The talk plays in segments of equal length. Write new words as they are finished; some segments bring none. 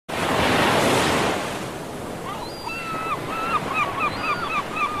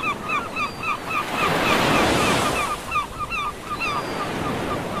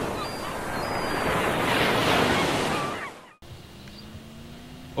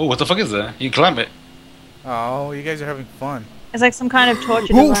Oh, what the fuck is that? You can climb it. Oh, you guys are having fun. It's like some kind of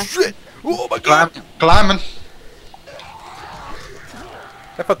torture Oh device. shit! Oh my god! Climbing.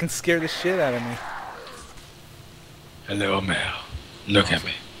 That fucking scared the shit out of me. Hello, Mel. Look at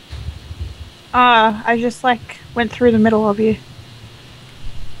me. I just like went through the middle of you.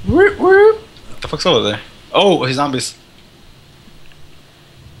 What the fuck's over there? Oh, he's zombies.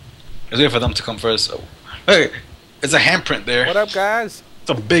 Let's wait for them to come first. Oh. Hey, there's a handprint there. What up, guys? It's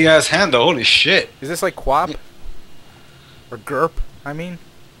a big ass hand though. Holy shit. Is this like QWOP? Or GURP, I mean?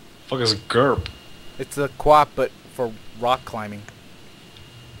 Fuck is GURP? It's a QWOP, but for rock climbing.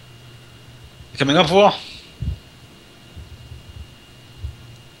 You coming up, fool?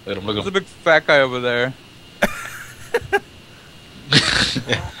 Wait, I'm There's a looking. big fat guy over there.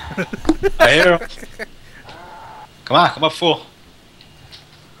 I hear him. Come up, fool.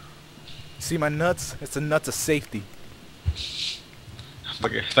 See my nuts? It's the nuts of safety.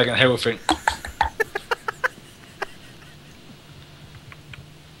 Fucking hair thing.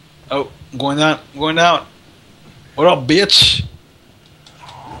 Oh, I'm going down, going down. What up, bitch?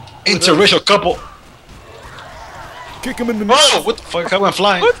 Interracial couple. Kick him in the nuts! Oh, what the fuck? I went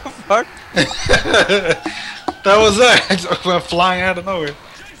flying. What the fuck? That was that. I just went flying out of nowhere.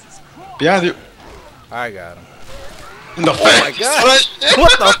 Behind you. I got him. In the Oh face. my god!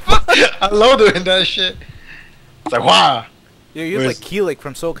 What the fuck? I love doing that shit. It's like, wow. Yeah, you're like Keelik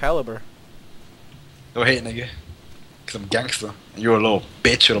from Soul Calibur. Go ahead, nigga. Cause I'm gangster. And you're a little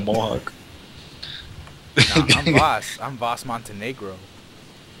bitch with a mohawk. Nah, I'm Voss. I'm Voss Montenegro.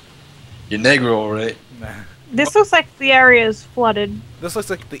 You're Negro, right? Nah. This looks like the area is flooded. This looks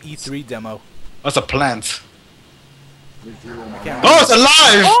like the E3 demo. What's a plant? I can't Oh, it's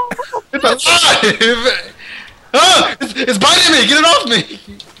alive! Oh, It's alive! Oh, it's biting me! Get it off me!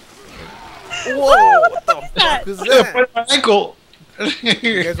 Whoa! What the that? fuck is Yeah, that? put my ankle.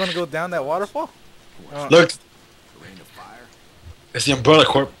 You guys want to go down that waterfall? Look. It's the Umbrella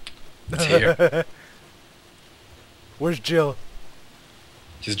Corp. It's here. Where's Jill?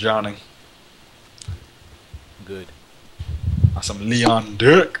 She's drowning. Good. On some Leon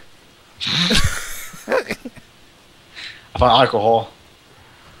dick. I found alcohol.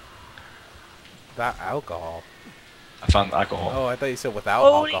 That alcohol. I found alcohol. Oh, I thought you said without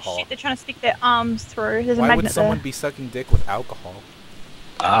holy alcohol. shit! They're trying to stick their arms through. There's a Why magnet would someone there. be sucking dick with alcohol?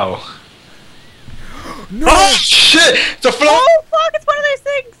 Ow. No! Oh shit! It's a flow! Oh fuck! It's one of those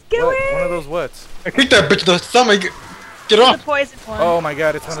things. Get What? away! One of those whats? I kicked that bitch in the stomach. Get The off! poison one. Oh my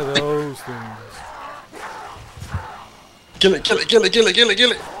god, it's one of those things. Kill it, kill it, kill it, kill it, kill it,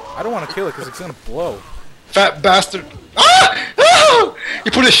 kill it! I don't want to kill it because it's gonna blow. Fat bastard! Ah! Ah!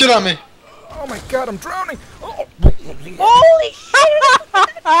 You put his shit on me! Oh my god, I'm drowning! Oh. Holy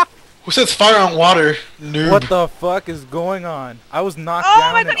shit! Who sets fire on water? Noob. What the fuck is going on? I was knocked Oh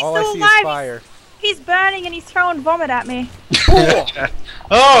down my God, and he's all I still see alive. is fire. He's burning and he's throwing vomit at me.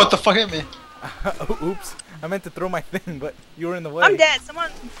 Oh, what the fuck hit me? Oops. I meant to throw my thing, but you were in the way. I'm dead.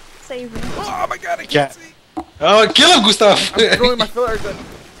 Someone save me. Oh my god, I can't Yeah. see. Oh, kill him, Gustav! I'm throwing my flare gun.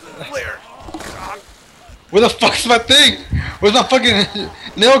 Flare. Where the fuck's my thing? Where's my fucking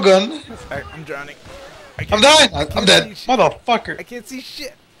nail gun? I'm drowning. I'm dying! I'm can't dead. see shit. Motherfucker. I can't see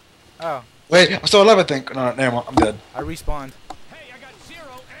shit. Oh, Wait, I'm still alive, I think. No, never mind. I'm dead. I respawned.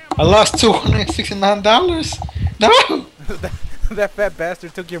 I lost $269. No! That fat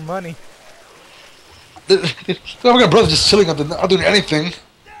bastard took your money. Oh my god, brother just chilling up there, not doing anything.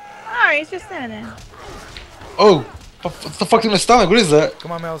 Oh, he's just standing there. Oh, what the fuck's in my stomach? What is that?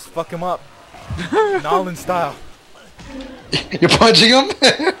 Come on, Mels, fuck him up. Nolan style. You're punching him?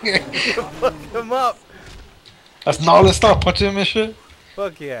 Fuck him up. That's Nolan style, punching him and shit.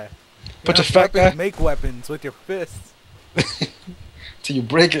 Fuck yeah. Punch a You know, fat weapons guy make weapons with your fists. till you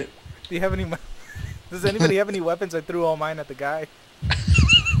break it. Do you have any? Does anybody have any weapons? I threw all mine at the guy.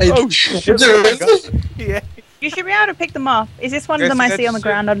 Oh shit. Yeah. You should be able to pick them off. Is this one of Guys, them I that's see on the shit.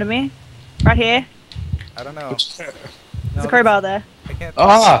 ground under me? Right here? I don't know. There's a crowbar there. I can't.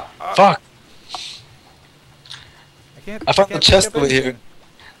 Ah, fuck. I can't. I found the can't chest pick up over here. anything.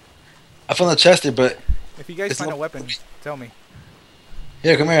 I found the chest here, but If you guys It's find a not- weapon, tell me.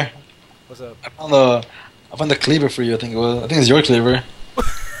 here, come here. What's up? I found the cleaver for you. I think it was. I think it's your cleaver.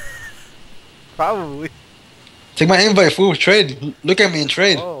 Probably. Take my invite, fool. Trade. Look at me and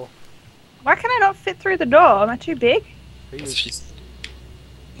trade. Oh. Why can I not fit through the door? Am I too big? That's what she said.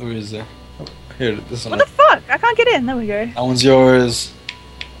 Where is it? Oh, here, this one. What the fuck? I can't get in. There we go. That one's yours.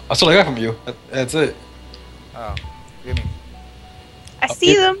 That's all I got from you. That's it. Oh. Give me. I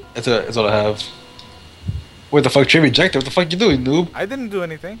see them. That's all I have. What the fuck? Trade rejected. What the fuck you doing, noob? I didn't do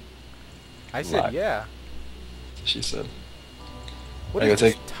anything. I said Lie. yeah. She said. What I is gotta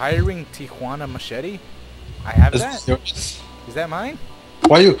this? take- Tiring Tijuana machete? I have Is that. this yours? Is that mine?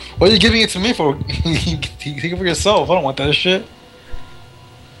 Why are you giving it to me for? Take it for yourself. I don't want that shit.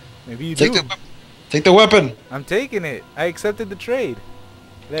 Maybe you Take do. take the weapon. I'm taking it. I accepted the trade.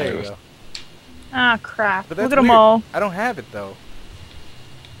 There you go. Ah, crap. But Look that's at them weird. all. I don't have it though.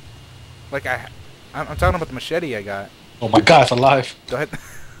 Like I'm talking about the machete I got. Oh my god, it's alive. Go ahead.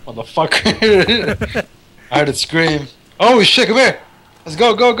 Motherfucker. I heard it scream. Oh shit, come here. Let's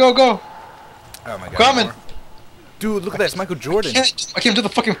go, go, go, go. Oh my god. Coming. more. Dude, look at that. It's Michael Jordan. I came to the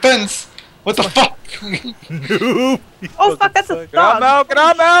fucking fence. What the fuck? Noob. You Oh, fuck, that's a fucking dog. Get out, get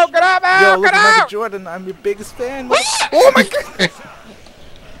out, Mel! Get out, Mel! Yo, Get look at out! Michael Jordan, I'm your biggest fan. Oh my god!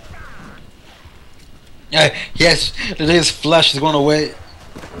 Yeah, yes, his flesh is going away.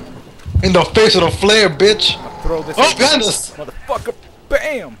 In the face of the flare, bitch. Throw this. Oh, behind us. Motherfucker!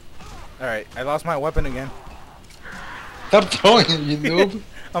 Bam! Alright, I lost my weapon again. Stop throwing it, you noob.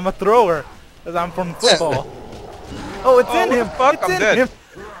 I'm a thrower, because I'm from football. Oh, it's in him! Fuck, It's I'm in dead. him!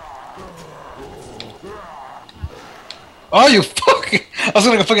 Oh, you fucking. I was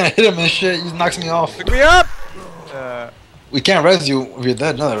gonna fucking hit him and shit. He knocks me off. Pick me up! We can't res you if you're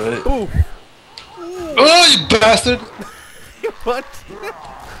dead, no, right? Ooh! Oh, you bastard. What?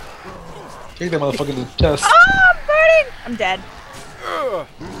 Take that motherfucker in the chest. Ah, I'm burning! I'm dead. Ugh.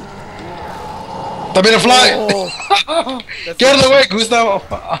 Stop being a fly! Oh, Get out of the way, Gustavo!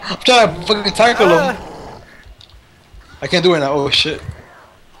 I'm trying to fucking tackle him. I can't do it now. Oh shit.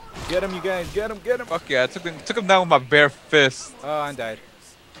 Get him, you guys! Get him! Get him! Fuck yeah, I took him down with my bare fist. Oh, I died.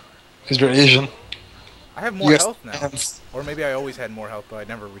 Because you're Asian. I have more Yes, health now. hands. Or maybe I always had more health, but I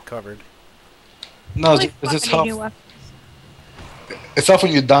never recovered. No, Holy it's just fuck, I need new tough. weapons. It's tough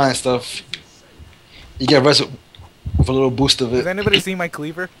when you die and stuff. You get res with a little boost of Does it. anybody see my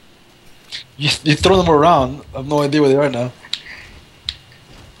cleaver? You throw them around. I have no idea where they are now.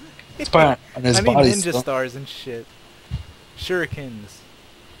 It's probably on his I need body. ninja still. stars and shit. Shurikens.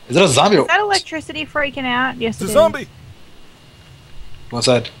 Is that a zombie? Is that electricity freaking out? Yes, It's a it is. zombie! One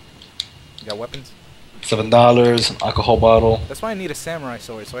side. You got weapons? $7, an alcohol bottle. That's why I need a samurai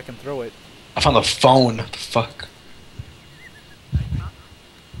sword, so I can throw it. I found a phone. What the fuck?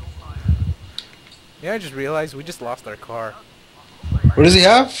 Yeah, I just realized we just lost our car. What does he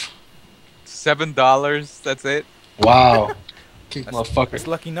have? $7, that's it. Wow. Kick That's motherfucker.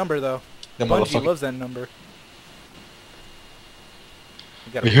 lucky number, though. That Bungie motherfucker. loves that number.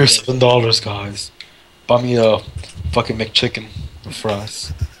 You gotta Here's read it. $7, guys. Buy me a fucking McChicken and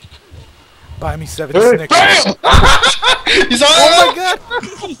fries. Buy me 7 Hey, Snickers. BAM! He's on Oh my god!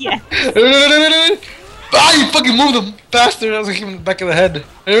 Yeah. Ah, you fucking moved him faster. I was hitting him in the back of the head.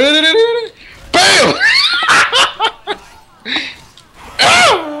 BAM!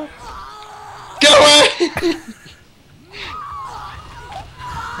 Ah! Get away!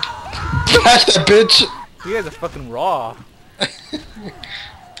 Bash that bitch! You guys are fucking raw.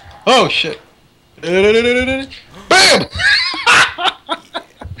 Oh shit! BAM!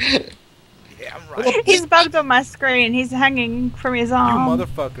 Yeah, I'm right. He's bugged on my screen. He's hanging from his You arm.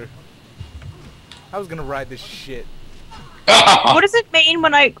 motherfucker. I was gonna ride this shit. What does it mean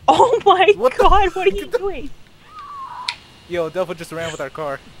when I... Oh my What the- god, what are you doing? Yo, Delphi just ran with our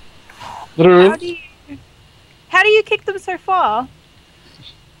car. How do you... How do you kick them so far?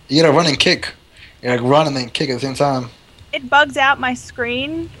 You gotta run and kick. You gotta run and then kick at the same time. It bugs out my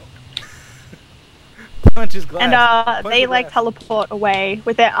screen, Punch his glass. and Punch they the like glass. teleport away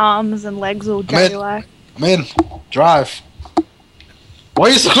with their arms and legs all in. jelly-like. I'm in. Drive. Why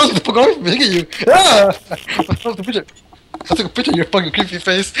are you so close to the fuck away from me? Look at you. Ah! I took a picture. I took a picture of your fucking creepy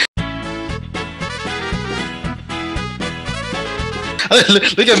face.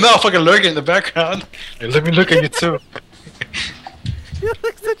 Look at Mel fucking lurking in the background. Hey, let me look at you too. You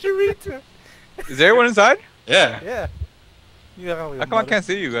look such a retard. Is everyone inside? Yeah. Yeah. How come I can't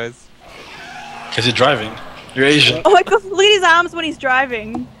see you guys? Because you're driving. You're Asian. Oh my god, look at his arms when he's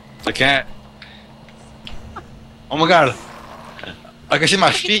driving. I can't. Oh my god. I can see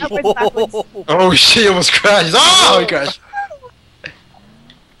my feet. Upwards, backwards. Oh shit, you almost crashed. Oh, he crashed.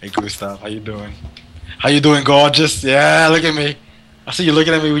 Hey Gustav, how you doing? How you doing, gorgeous? Yeah, look at me. I see you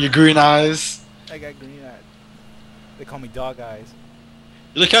looking at me with your green eyes. I got green eyes. They call me dog eyes.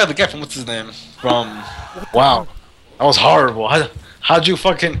 You look kind of the guy from what's his name? From wow, that was horrible. How'd you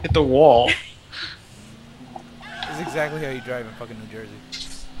fucking hit the wall? This is exactly how you drive in fucking New Jersey.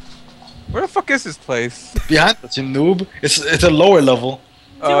 Where the fuck is this place? Behind us, you noob. It's a lower level.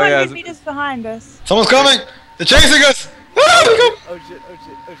 200 yeah. meters behind us. Someone's coming. They're chasing us. Ah, they come. Oh shit, oh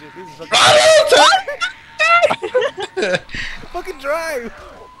shit, oh shit. This is fucking... fucking drive!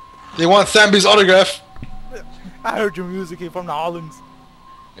 They want Sambi's autograph. I heard your music came from the Hollands.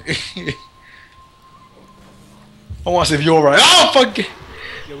 I want to see if you're right. Oh fuck!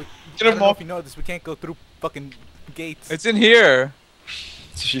 Yo, we, Get I him don't know off. if you know this. We can't go through fucking gates. It's in here.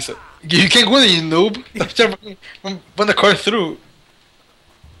 So she said, "You can't go in, you noob." Run the car through.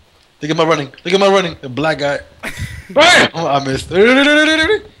 Look at my running. Look at my running. The black guy. Bam! Oh, I missed. You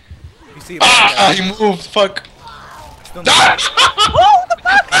see it? Ah! He moved. Fuck. Still Ah! Oh, the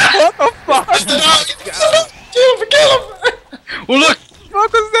fuck! What the fuck? Kill him! Well, look.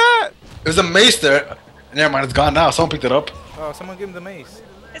 What was that? There's a mace there. Never mind. It's gone now. Someone picked it up. Oh, someone give him the mace.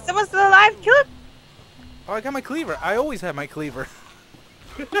 Is someone still alive? Kill him! Oh, I got my cleaver. I always have my cleaver.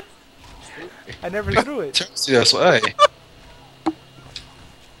 I never threw it. Yes, hey.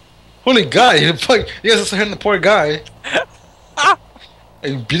 Holy God! You guys are hitting the poor guy.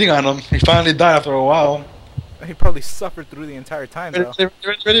 And beating on him. He finally died after a while. He probably suffered through the entire time, though.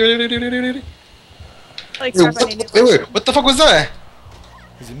 Ready. Like, Wait, wait, what the fuck was that?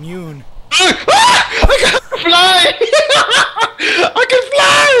 He's immune. I can fly! I can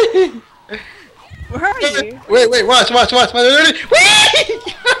fly! Where are you? Wait, watch. Ready?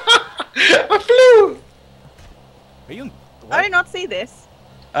 I flew! Are you? I did not see this.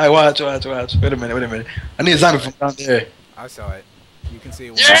 Alright, watch. Wait a minute. I need a zombie from down there. I saw it. You can see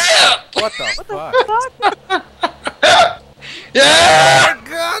it. Yeah! What the What the fuck? fuck? Yeah! Oh my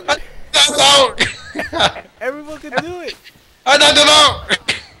God! That's out! Everyone can do it. I knocked him out!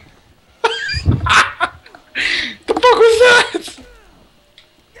 The fuck was that?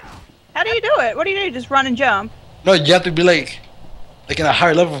 How do you do it? What do you do? Just run and jump? No, you have to be like in a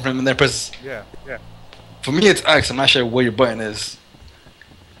higher level from him and then press. Yeah. For me, it's X. I'm not sure where your button is.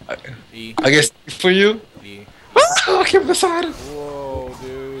 E. I guess for you. E. I keep beside him. Whoa,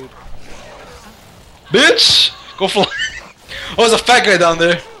 dude. Bitch! Go fly. Oh, there's a fat guy down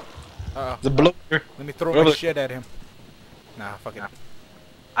there. Uh-oh. The blower. Let me throw Whatever my the- shit at him. Nah, fuck it.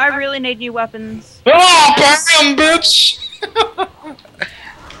 I really need new weapons. Oh, bam, bitch!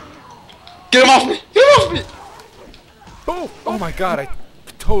 Get him off me! Get him off me! Oh my God, I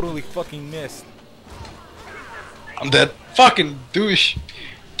totally fucking missed. I'm dead. Fucking douche.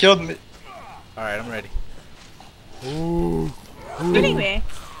 Killed me. Alright, I'm ready. Kidding me?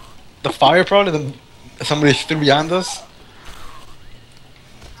 The fire probably. Somebody threw behind us.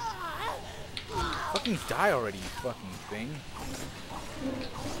 Fucking die already, you fucking thing.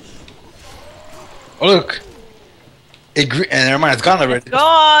 Oh look. And never mind, it's gone already.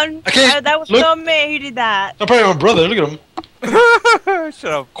 Gone! I can't- That was look. not me who did that. I'm probably my brother. Look at him.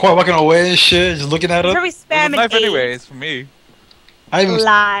 Shut up. Quite walking away and shit, just looking at He's us. probably It was a spamming knife E. anyways, for me. I even.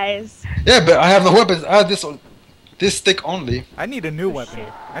 Lies. Yeah, but I have no weapons. I have this stick only. I need a new weapon.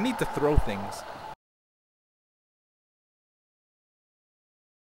 I need to throw things.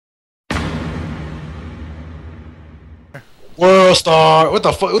 World star. What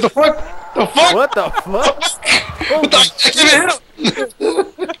the fuck? What the fuck? The fuck? What the fuck? What the? I can't even hit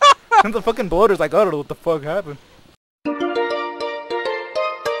him. The fucking bloater's like, I don't know what the fuck happened.